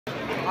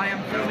I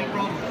am filming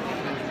Ron.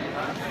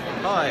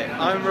 Hi,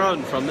 I'm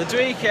Ron from the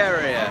Tweak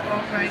area.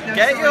 Okay, no,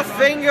 Get sorry, your Ron.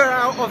 finger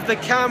out of the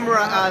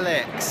camera,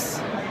 Alex.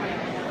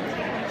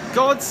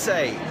 God's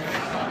sake.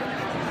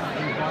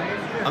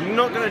 I'm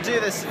not going to do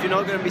this if you're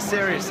not going to be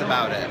serious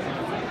about it.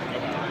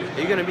 Are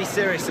you going to be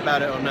serious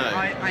about it or no?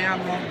 I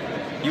am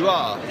Ron. You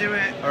are? Do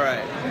it.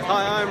 Alright.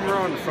 Hi, I'm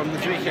Ron from the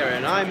Tweak area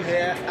and I'm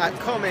here at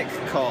Comic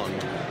Con.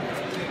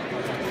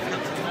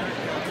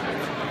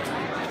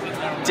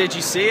 Did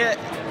you see it?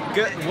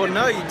 Good. Well,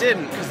 no, you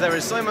didn't, because there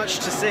is so much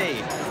to see.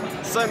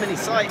 So many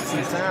sights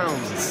and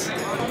sounds.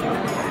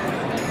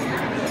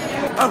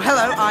 Oh,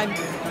 hello. I'm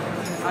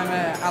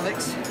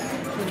Alex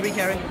from the Greek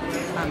area,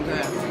 and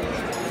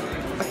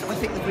I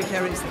think the Greek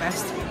area is the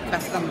best,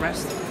 better than the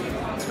rest.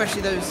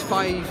 Especially those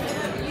 5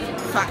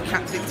 fat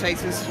cat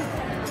dictators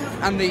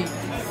and the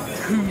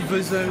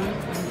Hoover Zone.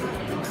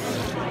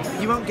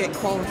 You won't get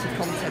quality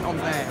content on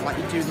there like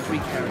you do in the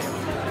Greek area.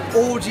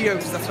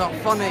 Audios that are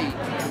funny.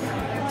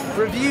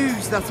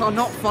 Reviews that are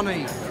not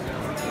funny.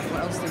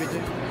 What else do we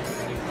do?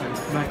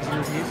 Magazine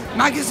reviews.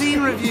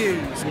 Magazine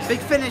reviews. Big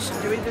Finish.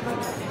 Do we do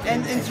that?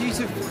 And interviews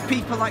of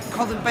people like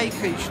Colin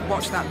Baker. You should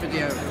watch that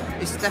video.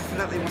 It's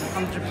definitely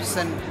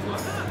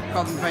 100%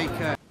 Colin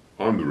Baker.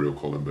 I'm the real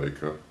Colin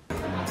Baker.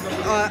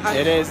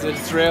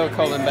 It's real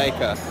Colin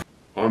Baker.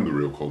 I'm the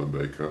real Colin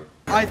Baker.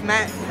 I've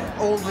met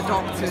all the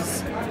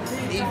doctors,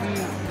 even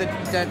the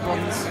dead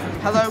ones.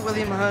 Hello,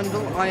 William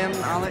Herndl. I am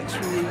Alex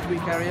from the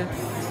Greek area.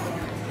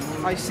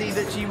 I see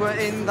that you were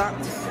in that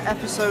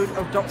episode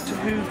of Doctor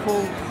Who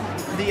called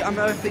The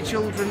Unearthly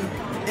Children.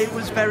 It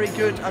was very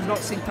good. I've not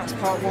seen past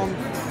part 1.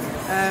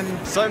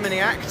 So many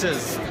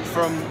actors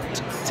from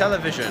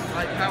television.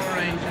 Like Power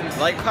Rangers.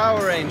 Like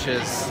Power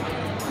Rangers.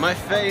 My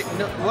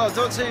well,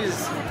 Doctor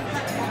Who's...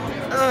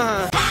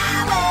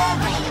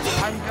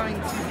 I'm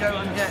going to go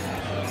and get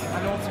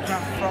an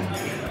autograph from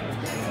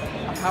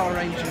a Power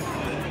Ranger.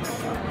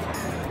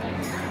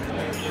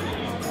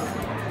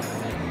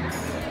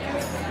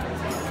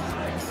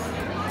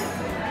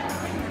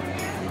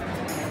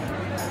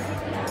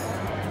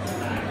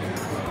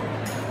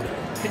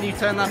 Can you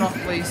turn that off,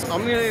 please?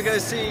 I'm gonna go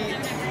see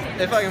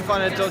if I can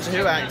find a Doctor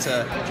Who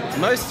actor.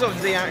 Most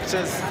of the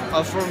actors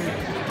are from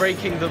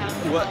Breaking the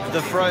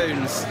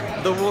Thrones,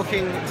 The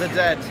Walking the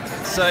Dead.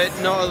 So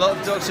not a lot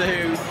of Doctor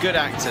Who good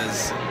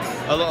actors,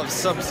 a lot of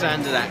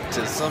substandard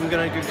actors. So I'm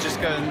gonna just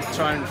go and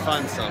try and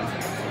find some.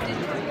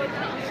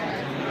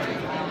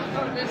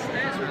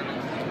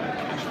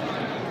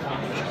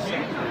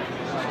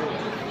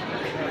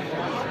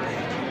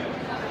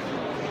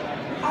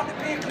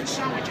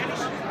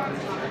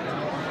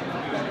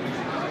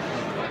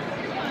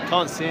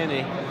 Can't see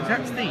any. Is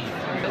that Steve?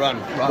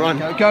 Run.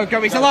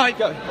 Go, he's alive!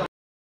 Go.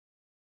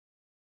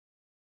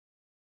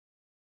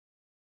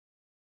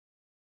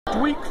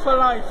 Weak for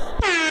life.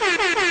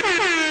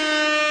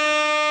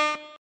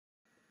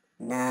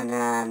 Na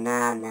na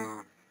na na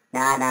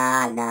na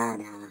na na na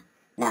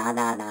na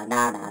na na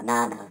na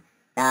na na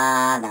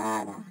na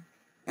na na.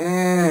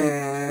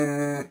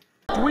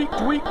 Weak.